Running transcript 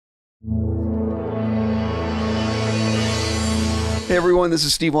Hey everyone, this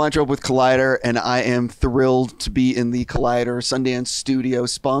is Steve Weintraub with Collider, and I am thrilled to be in the Collider Sundance studio,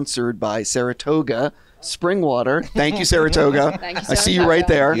 sponsored by Saratoga Spring Water. Thank you, Saratoga. Thank you, I see you right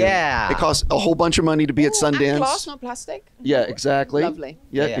there. Yeah. It costs a whole bunch of money to be at Sundance. And glass, not plastic. Yeah, exactly. Lovely.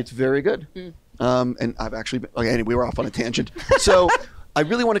 Yeah, Yeah. it's very good. And I've actually been, okay, anyway, we were off on a tangent. So I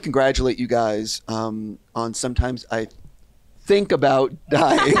really want to congratulate you guys on Sometimes I Think About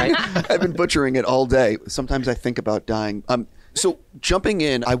Dying. I've been butchering it all day. Sometimes I Think About Dying. So jumping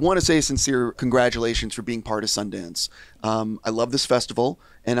in, I want to say sincere congratulations for being part of Sundance. I love this festival,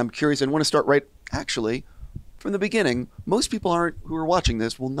 and I'm curious, I want to start right, actually, from the beginning. Most people who are watching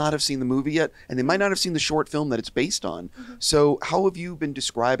this will not have seen the movie yet, and they might not have seen the short film that it's based on. So how have you been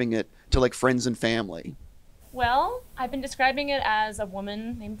describing it to like friends and family? Well, I've been describing it as a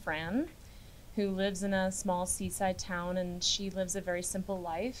woman named Fran who lives in a small seaside town, and she lives a very simple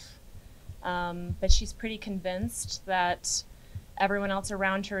life. But she's pretty convinced that everyone else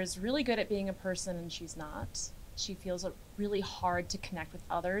around her is really good at being a person, and she's not. She feels it really hard to connect with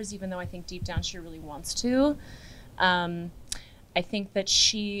others, even though I think deep down she really wants to. I think that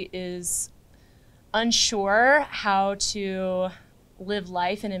she is unsure how to live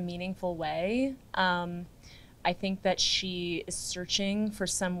life in a meaningful way. I think that she is searching for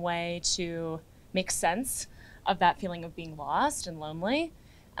some way to make sense of that feeling of being lost and lonely.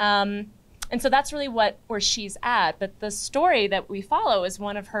 And so that's really where she's at. But the story that we follow is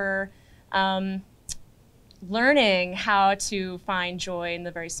one of her learning how to find joy in the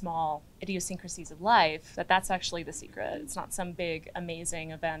very small idiosyncrasies of life. That's actually the secret. It's not some big,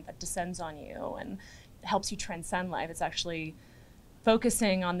 amazing event that descends on you and helps you transcend life. It's actually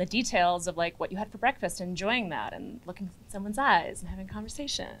focusing on the details of like what you had for breakfast and enjoying that and looking in someone's eyes and having a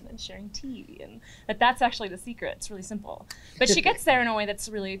conversation and sharing tea. And that's actually the secret. It's really simple. But she gets there in a way that's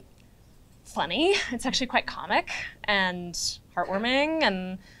really funny. It's actually quite comic and heartwarming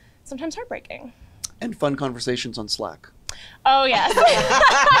and sometimes heartbreaking. And fun conversations on Slack. Oh, yes.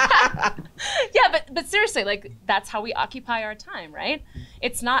 Yeah, but seriously, like, that's how we occupy our time, right?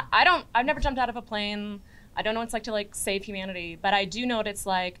 It's not, I've never jumped out of a plane. I don't know what it's like to like save humanity, but I do know what it's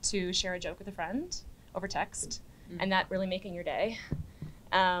like to share a joke with a friend over text and that really making your day.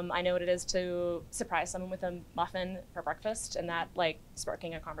 I know what it is to surprise someone with a muffin for breakfast and that like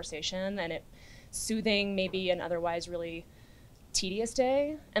sparking a conversation and it soothing maybe an otherwise really tedious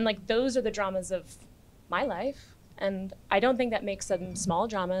day. And like those are the dramas of my life. And I don't think that makes them small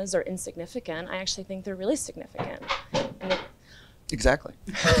dramas or insignificant. I actually think they're really significant. And Exactly.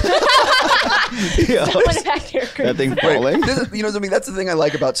 someone back here agrees. That thing falling. You know, I mean, that's the thing I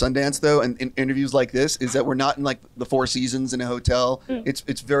like about Sundance, though, and in interviews like this, is that we're not in like the Four Seasons in a hotel.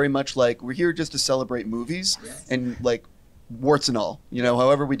 It's very much like we're here just to celebrate movies and like warts and all, you know,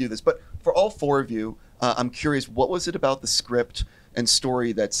 however we do this. But for all four of you, I'm curious, what was it about the script and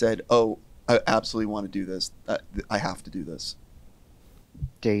story that said, oh, I absolutely want to do this. I have to do this.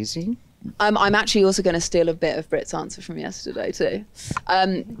 Daisy? I'm actually also going to steal a bit of Britt's answer from yesterday too.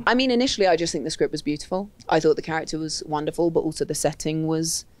 I mean, initially I just think the script was beautiful. I thought the character was wonderful, but also the setting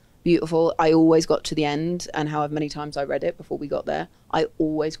was beautiful. I always got to the end, and however many times I read it before we got there, I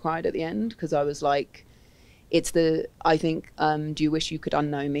always cried at the end because I was like, I think Do You Wish You Could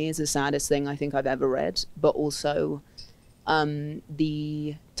Unknow Me is the saddest thing I think I've ever read, but also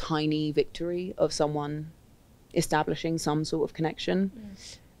the tiny victory of someone establishing some sort of connection,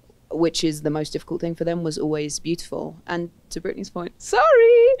 which is the most difficult thing for them, was always beautiful. And to Brittany's point,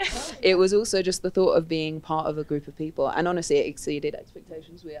 it was also just the thought of being part of a group of people. And honestly, it exceeded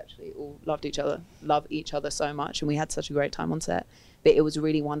expectations. We actually all love each other so much, and we had such a great time on set. But it was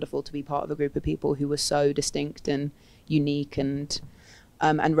really wonderful to be part of a group of people who were so distinct and unique, and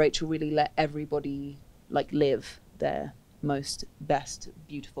Rachel really let everybody like live their best,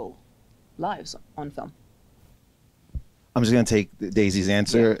 beautiful lives on film. I'm just going to take Daisy's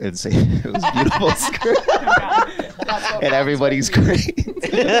answer and say it was a beautiful script. And everybody's great.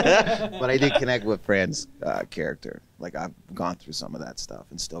 But I did connect with Fran's character. Like, I've gone through some of that stuff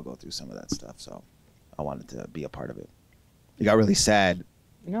and still go through some of that stuff. So I wanted to be a part of it. It got really sad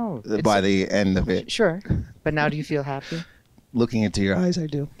by the end of it. Sure. But now do you feel happy? Looking into your eyes, I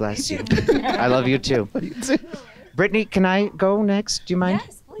do. Bless you. I love you too. Brittany, can I go next? Do you mind?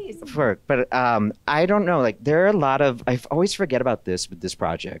 Yes, please. But I don't know. Like, there are a lot of, I always forget about this with this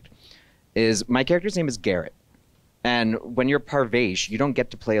project, is my character's name is Garrett. And when you're Parvesh, you don't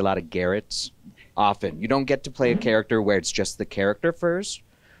get to play a lot of Garretts often. You don't get to play a character where it's just the character first,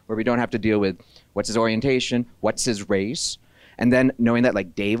 where we don't have to deal with what's his orientation, what's his race. And then knowing that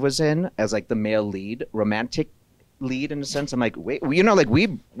like Dave was in as like the male lead, romantic lead in a sense. I'm like, wait, you know, like we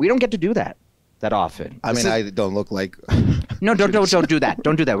don't get to do that often. I mean, I don't look like. No, don't do that.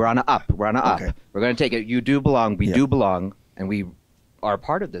 Don't do that. We're on an up. We're on an up. Okay. We're going to take it. You do belong. We do belong, and we are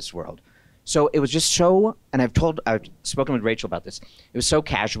part of this world. So it was just so, and I've spoken with Rachel about this. It was so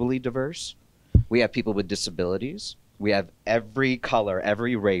casually diverse. We have people with disabilities. We have every color,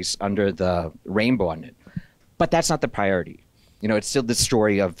 every race under the rainbow on it. But that's not the priority. You know, it's still the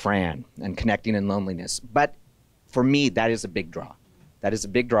story of Fran and connecting in loneliness. But for me, that is a big draw. That is a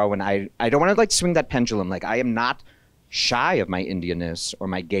big draw when I don't want to like swing that pendulum. Like I am not shy of my Indianness or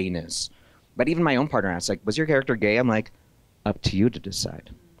my gayness. But even my own partner asked, like, was your character gay? I'm like, up to you to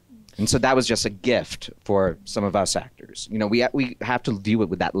decide. And so that was just a gift for some of us actors. You know, we have to view it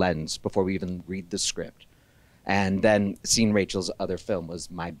with that lens before we even read the script. And then seeing Rachel's other film was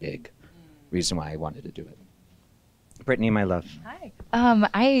my big reason why I wanted to do it. Brittany, my love.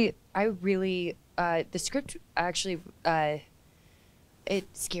 Hi. I really the script actually it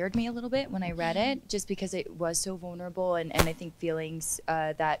scared me a little bit when I read it, just because it was so vulnerable, and I think feelings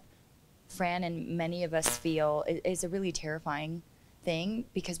that Fran and many of us feel is a really terrifying thing,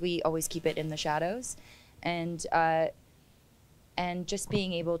 because we always keep it in the shadows, and just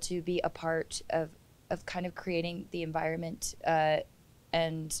being able to be a part of kind of creating the environment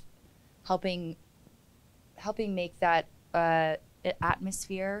and helping make that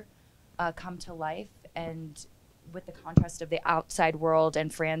atmosphere come to life, and with the contrast of the outside world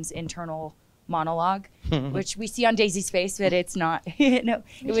and Fran's internal monologue, which we see on Daisy's face, but it's not. No,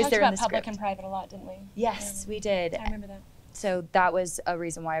 it was there in the script. We talked about public and private a lot, didn't we? Yes, we did. I remember that. So that was a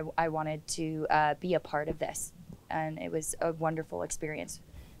reason why I wanted to be a part of this, and it was a wonderful experience.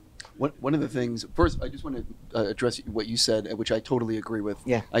 One of the things, first, I just want to address what you said, which I totally agree with.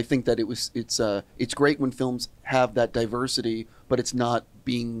 Yeah. I think that it's great when films have that diversity, but that's not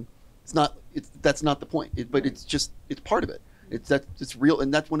the point. But it's part of it. It's real,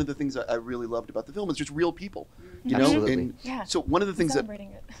 and that's one of the things I really loved about the film. It's just real people, you know. Absolutely. And Yeah. so one of the things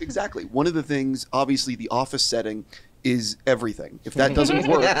exactly one of the things, obviously, the office setting is everything. If that doesn't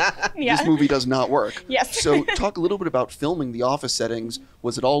work, this movie does not work. Yes. So talk a little bit about filming the office settings.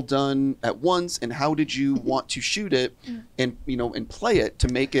 Was it all done at once, and how did you want to shoot it and play it to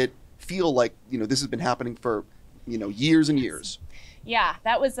make it feel like, this has been happening for, years and years? Yeah,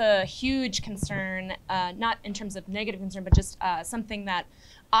 that was a huge concern, not in terms of negative concern, but just something that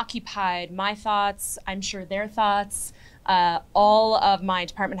occupied my thoughts, I'm sure their thoughts, all of my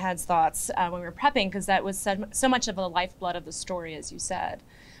department heads' thoughts when we were prepping, because that was so much of the lifeblood of the story, as you said.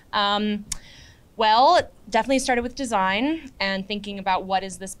 Well, it definitely started with design and thinking about what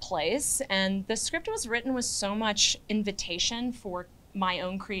is this place. And the script was written with so much invitation for my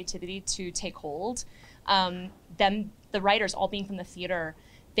own creativity to take hold. Then the writers, all being from the theater,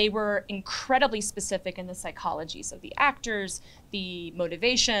 they were incredibly specific in the psychologies of the actors, the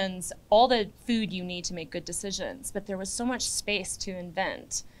motivations, all the food you need to make good decisions. But there was so much space to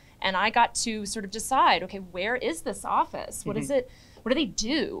invent. And I got to sort of decide, okay, where is this office? What is it? What do they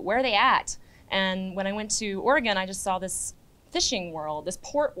do? Where are they at? And when I went to Oregon, I just saw this fishing world, this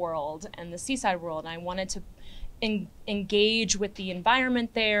port world, and the seaside world. And I wanted to engage with the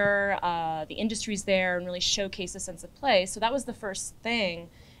environment there, the industries there, and really showcase a sense of place. So that was the first thing.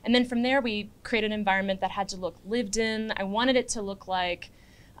 And then from there, we created an environment that had to look lived in. I wanted it to look like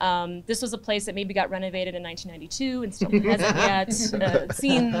this was a place that maybe got renovated in 1992 and still hasn't yet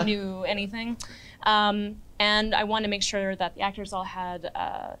seen new anything. And I wanted to make sure that the actors all had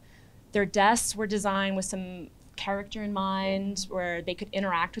their desks were designed with some character in mind, where they could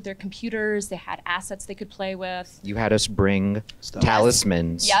interact with their computers. They had assets they could play with. You had us bring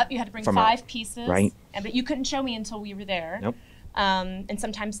talismans. Yep, you had to bring 5 pieces. Right. But you couldn't show me until we were there. Nope. And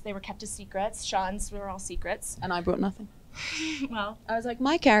sometimes they were kept as secrets. Sean's were all secrets. And I brought nothing. Well, I was like,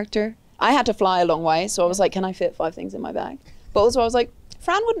 my character, I had to fly a long way, so I was like, can I fit 5 things in my bag? But also I was like,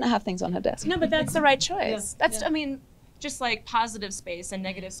 Fran wouldn't have things on her desk. no, but that's the right choice. I mean, just like positive space and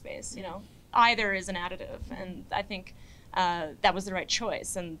negative space, either is an additive, and I think that was the right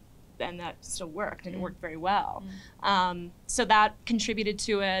choice, and that still worked, and it worked very well. So that contributed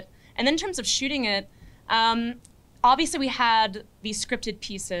to it. And then in terms of shooting it, obviously we had these scripted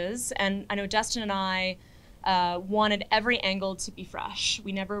pieces, and I know Dustin and I wanted every angle to be fresh.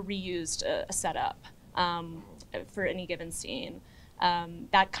 We never reused a setup for any given scene.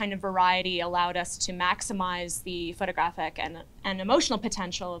 That kind of variety allowed us to maximize the photographic and emotional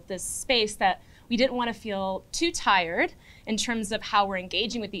potential of this space, that we didn't want to feel too tired in terms of how we're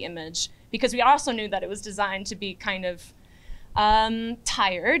engaging with the image, because we also knew that it was designed to be kind of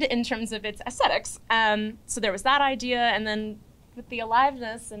tired in terms of its aesthetics. So there was that idea, and then with the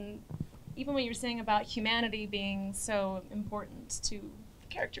aliveness and even what you were saying about humanity being so important to the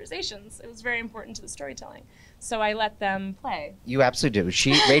characterizations, it was very important to the storytelling. So I let them play. You absolutely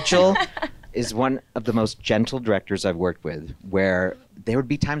do. Rachel is one of the most gentle directors I've worked with, where there would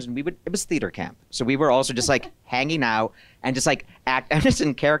be times when it was theater camp. So we were also just like hanging out and just like I'm just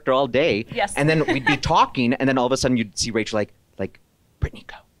in character all day. Yes. And then we'd be talking, and then all of a sudden you'd see Rachel like, Brittany,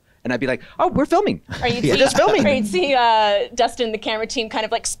 go. And I'd be like, oh, we're filming. Or you'd We're just filming. Or you'd see Dustin, the camera team, kind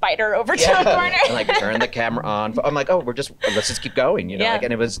of like spider over to a corner. And like turn the camera on. I'm like, oh, let's just keep going, you know. Yeah. Like,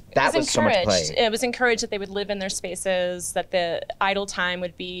 and it was so much play. It was encouraged that they would live in their spaces, that the idle time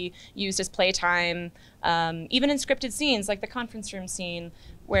would be used as playtime. Even in scripted scenes, like the conference room scene,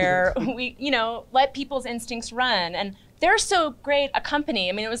 where we, let people's instincts run. And they're so great a company.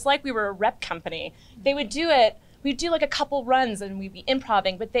 I mean, it was like we were a rep company. They would do it. We'd do like a couple runs and we'd be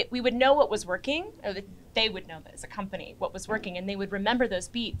improvising, but we would know what was working, or they would know that as a company what was working, and they would remember those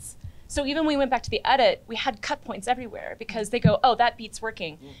beats. So even when we went back to the edit, we had cut points everywhere because they go, oh, that beat's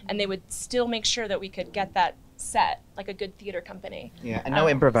working. And they would still make sure that we could get that set like a good theater company. Yeah, and no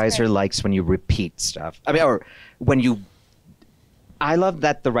improviser likes when you repeat stuff. I mean, or when I love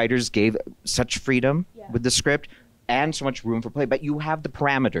that the writers gave such freedom with the script and so much room for play, but you have the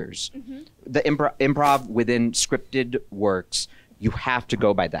parameters. Mm-hmm. The improv within scripted works, you have to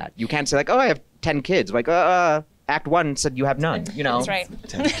go by that. You can't say like, oh, I have 10 kids. Like, Act 1 said you have none, you know? That's right.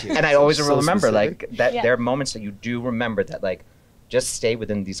 10 kids. And I always So remember specific. like that there are moments that you do remember that like, just stay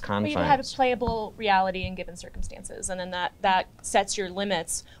within these confines. Well, you have a playable reality in given circumstances, and then that sets your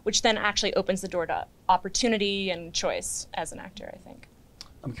limits, which then actually opens the door to opportunity and choice as an actor, I think.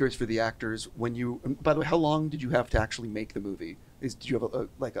 I'm curious for the actors, by the way, how long did you have to actually make the movie? Did you have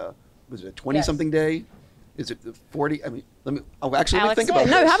was it a 20-something day? Is it the 40? I mean, let me think about this.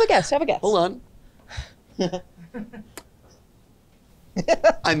 No, have a guess. Hold on.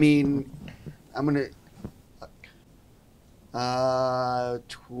 I mean, I'm going to,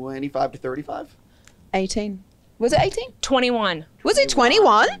 25 to 35? 18. Was it 18? 21. Was it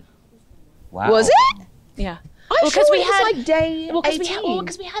 21? Wow. Was it? Yeah. I'm sure it was like day 18.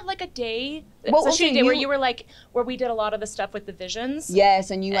 Because we had like a day, Well, a shooting also day where you- you were like, where we did a lot of the stuff with the visions.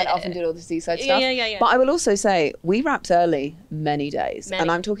 Yes, and you went off and did all the seaside stuff. Yeah. But I will also say, we wrapped early many days. Many.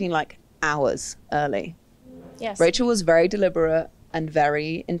 And I'm talking like hours early. Yes. Rachel was very deliberate and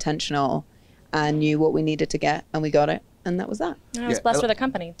very intentional and knew what we needed to get, and we got it. And that was that. And I was Yeah, blessed with a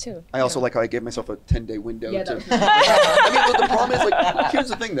company too. I also like how I gave myself a 10-day window. Yeah, to, that was- I mean, the problem is, like, here's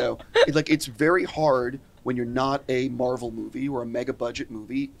the thing, though. It's very hard when you're not a Marvel movie or a mega budget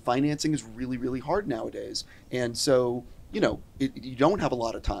movie. Financing is really, really hard nowadays. And so, you don't have a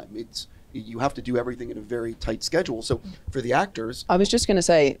lot of time. You have to do everything in a very tight schedule. So for the actors, I was just going to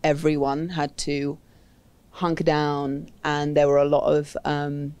say, everyone had to hunker down, and there were a lot of,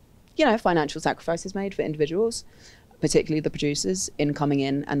 financial sacrifices made for individuals, particularly the producers, in coming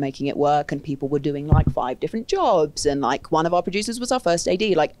in and making it work. And people were doing like 5 different jobs. And like one of our producers was our first AD.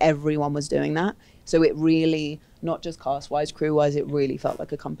 Like everyone was doing that. So it really, not just cast-wise, crew-wise, it really felt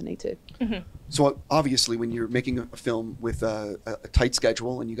like a company too. Mm-hmm. so obviously when you're making a film with a tight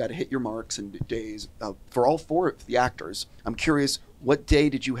schedule and you got to hit your marks and days, for all 4 of the actors, I'm curious, what day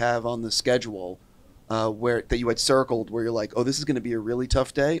did you have on the schedule that you had circled where you're like, oh, this is going to be a really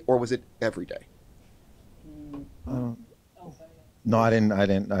tough day, or was it every day? No, I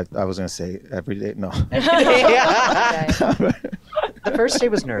didn't. I was gonna say every day. No, The first day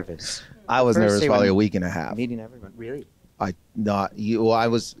was nervous. I was First nervous day probably when- a week and a half. Meeting everyone, really? I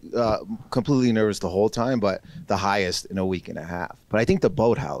was completely nervous the whole time, but the highest in a week and a half. But I think the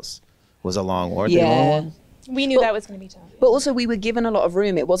boathouse was a long ordeal. Yeah. We knew that was going to be tough. But also we were given a lot of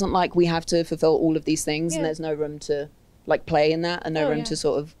room. It wasn't like we have to fulfill all of these things and Yeah. there's no room to like play in that, and no Oh, room yeah. to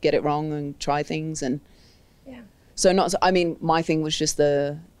sort of get it wrong and try things. And Yeah. so my thing was just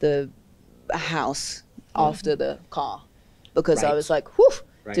the house after the car, because I Right. was like, whew,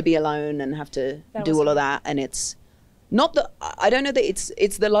 Right. to be alone and have to That do was all of hard. that. And it's not that, I don't know that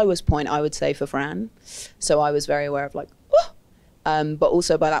it's the lowest point, I would say, for Fran. So I was very aware of like, whew. But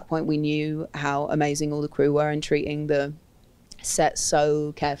also by that point we knew how amazing all the crew were in treating the set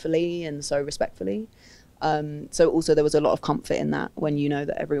so carefully and so respectfully. So also there was a lot of comfort in that when you know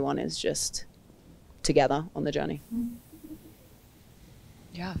that everyone is just together on the journey.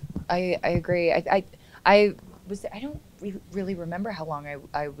 Yeah, I agree. I don't really remember how long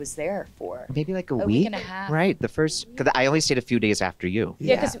I was there for. Maybe like a week week and a half. Right. Because I only stayed a few days after you.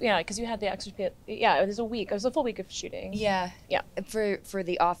 Yeah, because you had the extra. Yeah, it was a week. It was a full week of shooting. Yeah. Yeah. For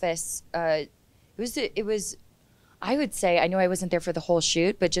The Office, it was. I would say, I know I wasn't there for the whole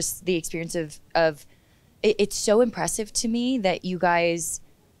shoot, but just the experience of it's so impressive to me that you guys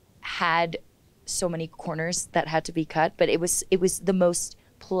had so many corners that had to be cut, but it was the most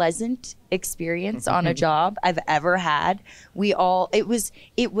pleasant experience on a job I've ever had. It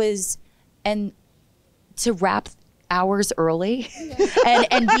was, and to wrap hours early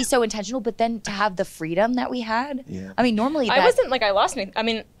and be so intentional, but then to have the freedom that we had. Yeah. I mean, normally I wasn't like I lost anything. I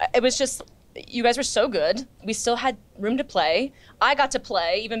mean, it was just, you guys were so good. We still had room to play. I got to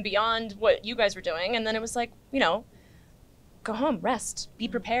play even beyond what you guys were doing. And then it was like, you know, go home, rest, be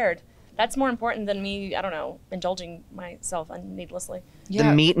prepared. That's more important than me, I don't know, indulging myself needlessly. The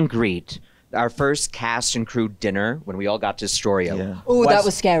meet and greet, our first cast and crew dinner when we all got to Astoria. Yeah. Oh, that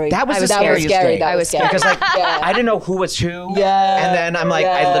was scary. That was the That was scariest scary. day. That was scary. Because like Yeah. I didn't know who was who. Yeah. And then I'm like,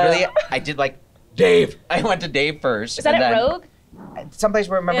 Yeah. I did like Dave. I went to Dave first. Is that and at then Rogue? Someplace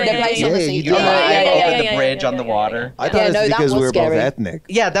where remember The place on the sea. you do. over the bridge on the water. I thought Yeah, it was no, that because we was were scary. both ethnic.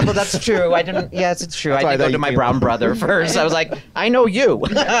 Yeah, that's true. I didn't. Yes, it's true. That's why I I did go thought to you my came brown over. brother first. I was like, I know you.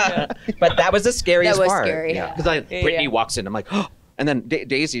 But that was the scariest That was part. scary. Because like Brittany walks in, I'm like, oh. And then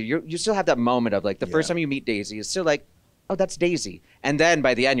Daisy, you still have that moment of like the first Yeah. time you meet Daisy, it's still like, oh, that's Daisy. And then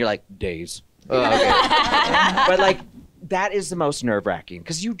by the end, you're like, Days. Oh, okay. But like that is the most nerve wracking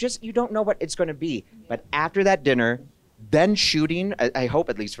because you don't know what it's going to be. But after that dinner, then shooting, I hope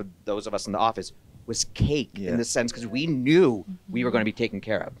at least for those of us in the office, was cake in the sense because we knew we were going to be taken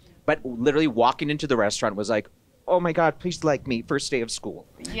care of. But literally walking into the restaurant was like, oh my God, please like me, first day of school.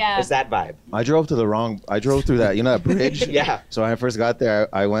 Yeah. Is that vibe? I drove through that, you know, that bridge? Yeah. So when I first got there,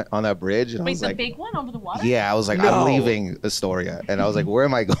 I went on that bridge and I Wait, was the like, big one over the water? yeah, I was like, No. I'm leaving Astoria. And I was like, where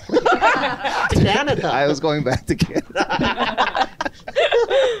am I going? Canada. I was going back to Canada.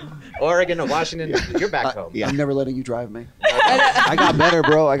 Oregon or Washington, you're back home. Yeah. I'm never letting you drive me. I got better,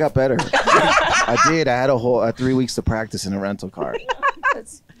 bro. I got better. I did. I had 3 weeks to practice in a rental car.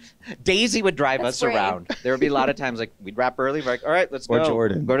 Daisy would drive That's us brave. around. There would be a lot of times like we'd wrap early, we're like, all right, let's Or go.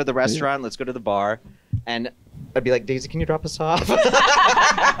 Jordan. Go to the restaurant, let's go to the bar. And I'd be like, Daisy, can you drop us off?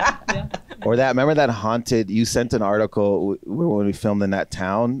 Or remember that haunted, you sent an article when we filmed in that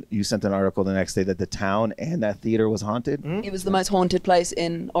town, you sent an article the next day that the town and that theater was haunted? It was the most haunted place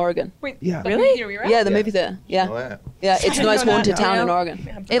in Oregon. Wait, Yeah. the Really? movie theater we were at? Yeah, the movie theater. Yeah. Oh, yeah. Yeah, it's the most know haunted that. town You in know?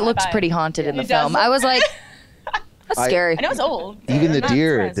 Oregon. It looks Bye. pretty haunted in the It film. does. I was like, that's I- scary. I know it's old. Even I'm the not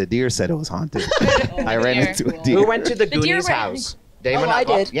deer, surprised. said it was haunted. I ran Deer. into a deer. Who went to the deer Goonies were- house? Oh, I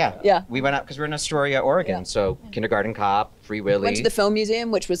did. Yeah. Yeah. We went out because we're in Astoria, Oregon. Yeah. So Kindergarten Cop, Free Willy. Went to the film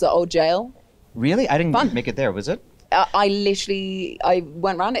museum, which was the old jail. Really? I didn't Fun. make it there, was it? I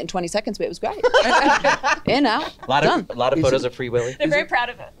went around it in 20 seconds, but it was great. In, out, A lot done. of Is photos it- of Free Willy. They're very proud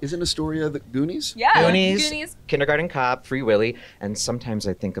of it. Isn't Astoria the Goonies? Yeah. Goonies, Kindergarten Cop, Free Willy, and sometimes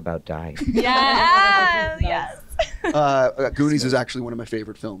I think about dying. Yeah. Yes. Goonies is actually one of my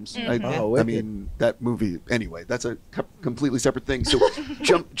favorite films. Oh, I wicked. mean, that movie. Anyway, that's a completely separate thing. So,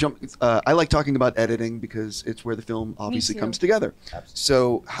 jump. I like talking about editing because it's where the film obviously too. comes together.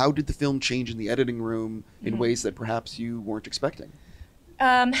 So, how did the film change in the editing room in ways that perhaps you weren't expecting?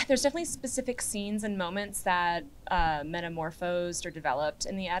 There's definitely specific scenes and moments that metamorphosed or developed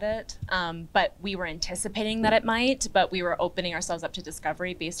in the edit, but we were anticipating that it might, but we were opening ourselves up to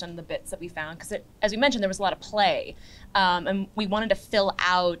discovery based on the bits that we found, because as we mentioned, there was a lot of play, and we wanted to fill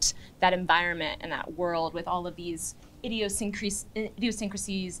out that environment and that world with all of these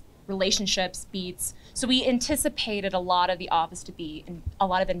idiosyncrasies, relationships, beats. So we anticipated a lot of the office to be a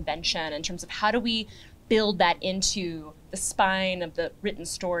lot of invention in terms of how do we build that into the spine of the written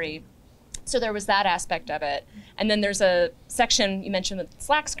story. So there was that aspect of it. And then there's a section you mentioned with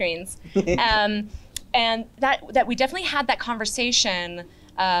Slack screens. And that we definitely had that conversation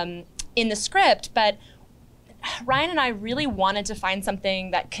in the script, but Ryan and I really wanted to find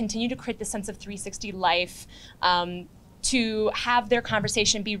something that continued to create the sense of 360 life, to have their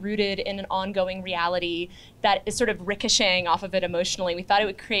conversation be rooted in an ongoing reality that is sort of ricocheting off of it emotionally. We thought it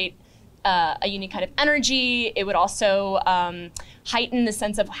would create a unique kind of energy. It would also heighten the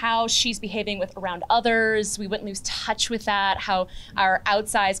sense of how she's behaving around others. We wouldn't lose touch with that, how our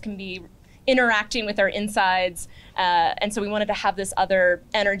outsides can be interacting with our insides. And so we wanted to have this other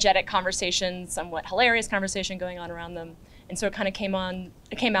energetic conversation, somewhat hilarious conversation going on around them. And so it kind of came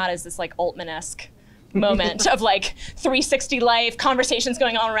out as this like Altman-esque moment of like 360 life, conversations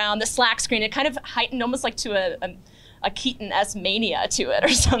going on around the Slack screen. It kind of heightened almost like to a Keaton-esque mania to it or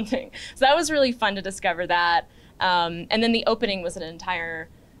something. So that was really fun to discover that. And then the opening was an entire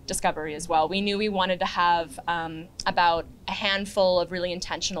discovery as well. We knew we wanted to have about a handful of really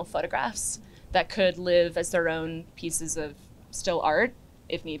intentional photographs that could live as their own pieces of still art,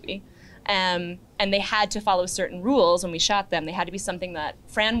 if need be. And they had to follow certain rules when we shot them. They had to be something that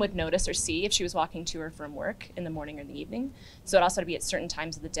Fran would notice or see if she was walking to or from work in the morning or the evening. So it also had to be at certain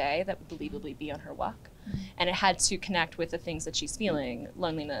times of the day that would believably be on her walk. And it had to connect with the things that she's feeling,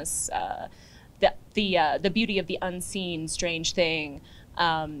 loneliness, the beauty of the unseen, strange thing,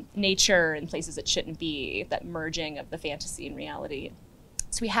 nature in places it shouldn't be, that merging of the fantasy and reality.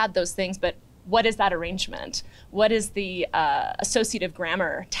 So we had those things, but what is that arrangement? What is the associative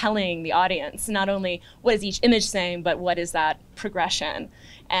grammar telling the audience? Not only what is each image saying, but what is that progression?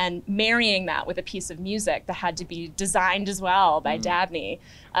 And marrying that with a piece of music that had to be designed as well by Dabney.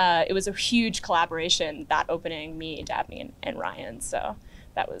 It was a huge collaboration, that opening, me, Dabney, and Ryan. So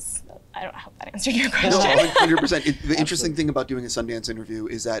that was, I hope that answered your question. No, 100%. The interesting thing about doing a Sundance interview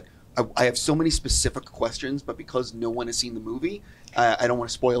is that I have so many specific questions, but because no one has seen the movie, I don't want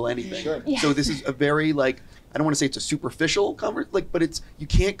to spoil anything. Sure. Yeah. So this is a very, like, I don't want to say it's a superficial conversation, but it's, you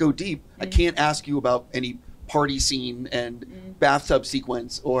can't go deep. I can't ask you about any party scene and bathtub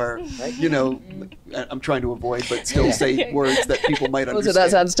sequence, or, you know, I'm trying to avoid, but still say words that people might understand. Also,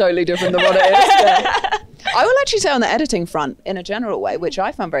 that sounds totally different than what it is. Yeah. I will actually say on the editing front, in a general way, which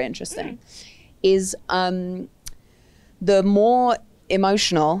I found very interesting, is the more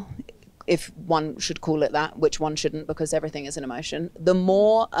emotional, if one should call it that, which one shouldn't because everything is an emotion, the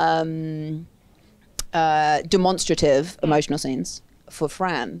more demonstrative emotional scenes for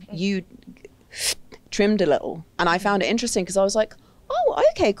Fran, you trimmed a little. And I found it interesting because I was like, oh,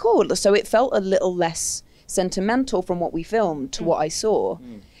 okay, cool. So it felt a little less sentimental from what we filmed to what I saw.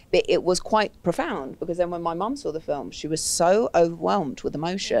 But it was quite profound, because then when my mum saw the film, she was so overwhelmed with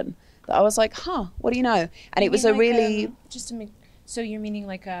emotion that I was like, huh, what do you know? And it was a really... just to make, so you're meaning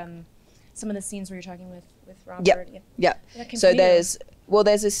like some of the scenes where you're talking with Robert? Yeah. So there's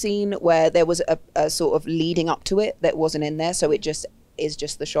a scene where there was a sort of leading up to it that wasn't in there. So it just is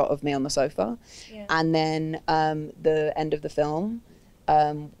just the shot of me on the sofa. Yeah. And then the end of the film,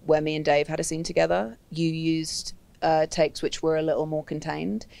 where me and Dave had a scene together, you used takes which were a little more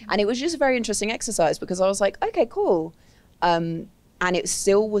contained. And it was just a very interesting exercise, because I was like, okay, cool. And it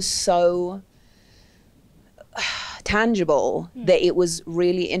still was so tangible that it was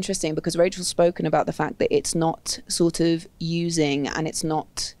really interesting, because Rachel's spoken about the fact that it's not sort of using, and it's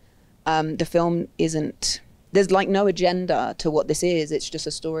not, the film isn't, there's like no agenda to what this is. It's just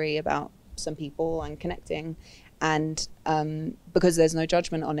a story about some people and connecting. And because there's no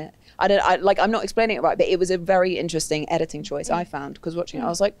judgment on it. I'm not explaining it right, but it was a very interesting editing choice I found, because watching it, I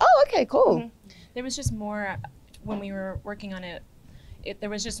was like, oh, okay, cool. There was just more, when we were working on it, there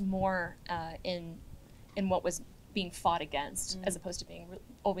was just more in what was being fought against, as opposed to being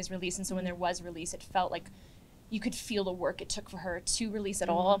always released. And so when there was release, it felt like you could feel the work it took for her to release it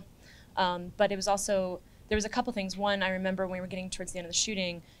all. But it was also, there was a couple things. One, I remember when we were getting towards the end of the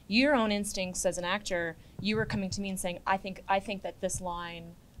shooting, your own instincts as an actor, you were coming to me and saying, I think that this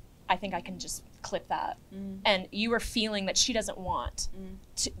line, I think I can just clip that. And you were feeling that she doesn't want,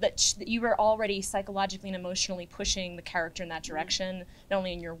 that you were already psychologically and emotionally pushing the character in that direction, not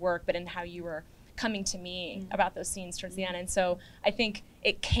only in your work, but in how you were coming to me about those scenes towards the end. And so I think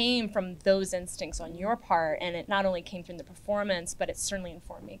it came from those instincts on your part, and it not only came through the performance, but it certainly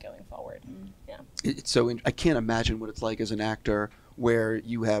informed me going forward. Yeah. It's so, I can't imagine what it's like as an actor where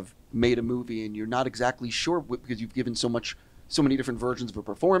you have made a movie and you're not exactly sure, because you've given so many different versions of a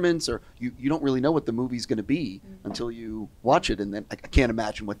performance, or you don't really know what the movie's going to be until you watch it. And then I can't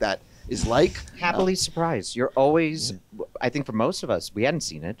imagine what that is like. Happily surprised. You're always, I think for most of us, we hadn't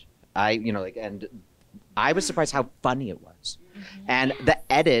seen it. And I was surprised how funny it was. And the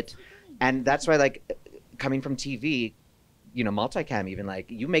edit, and that's why, like, coming from TV, multicam, even, like,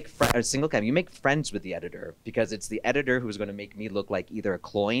 you make or single cam, you make friends with the editor, because it's the editor who's going to make me look like either a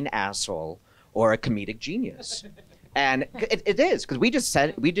cloying asshole or a comedic genius. And it is, because we just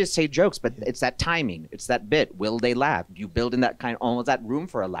say jokes, but it's that timing, it's that bit. Will they laugh? You build in that kind, almost that room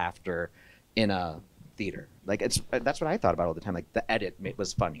for a laughter in a theater. Like, that's what I thought about all the time. Like, the edit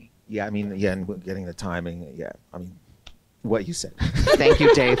was funny. Yeah, I mean, yeah, and getting the timing. Yeah, I mean, what you said. Thank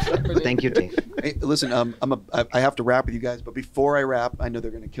you, Dave. Thank you, Dave. Hey, listen, I have to wrap with you guys, but before I wrap, I know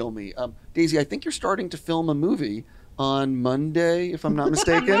they're going to kill me. Daisy, I think you're starting to film a movie on Monday, if I'm not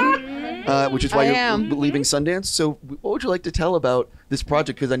mistaken, which is why you're leaving Sundance. So what would you like to tell about this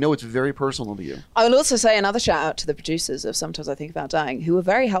project? Because I know it's very personal to you. I will also say another shout out to the producers of Sometimes I Think About Dying, who were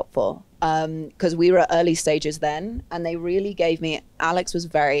very helpful, because we were at early stages then, and they really gave me, Alex was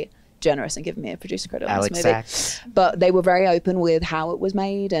very generous and giving me a producer credit on this movie. Sachs. But they were very open with how it was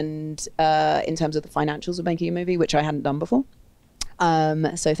made, and in terms of the financials of making a movie, which I hadn't done before.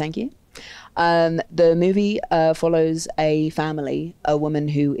 So thank you. The movie follows a family, a woman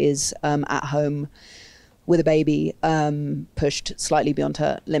who is at home with a baby, pushed slightly beyond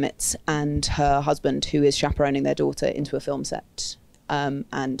her limits, and her husband, who is chaperoning their daughter into a film set,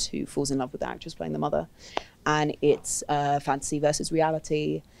 and who falls in love with the actress playing the mother. And it's fantasy versus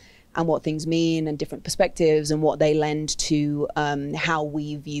reality, and what things mean, and different perspectives, and what they lend to how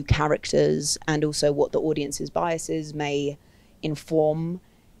we view characters, and also what the audience's biases may inform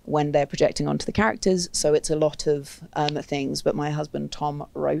when they're projecting onto the characters. So it's a lot of things, but my husband Tom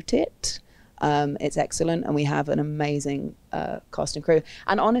wrote it. It's excellent, and we have an amazing cast and crew.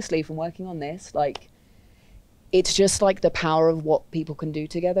 And honestly, from working on this, like, it's just like the power of what people can do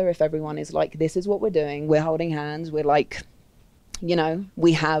together if everyone is like, this is what we're doing, we're holding hands, we're like, you know,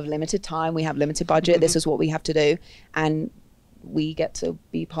 we have limited time, we have limited budget, this is what we have to do, and we get to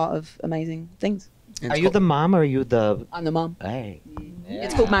be part of amazing things. Are you the mom or are you the... I'm the mom. Hey.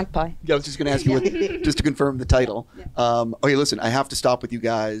 It's called Magpie. Yeah, I was just going to ask you, just to confirm the title. Okay, listen, I have to stop with you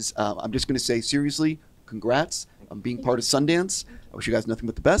guys. I'm just going to say, seriously, congrats on being part of Sundance. I wish you guys nothing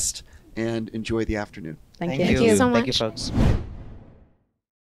but the best, and enjoy the afternoon. Thank you. Thank you so Thank you, much. folks.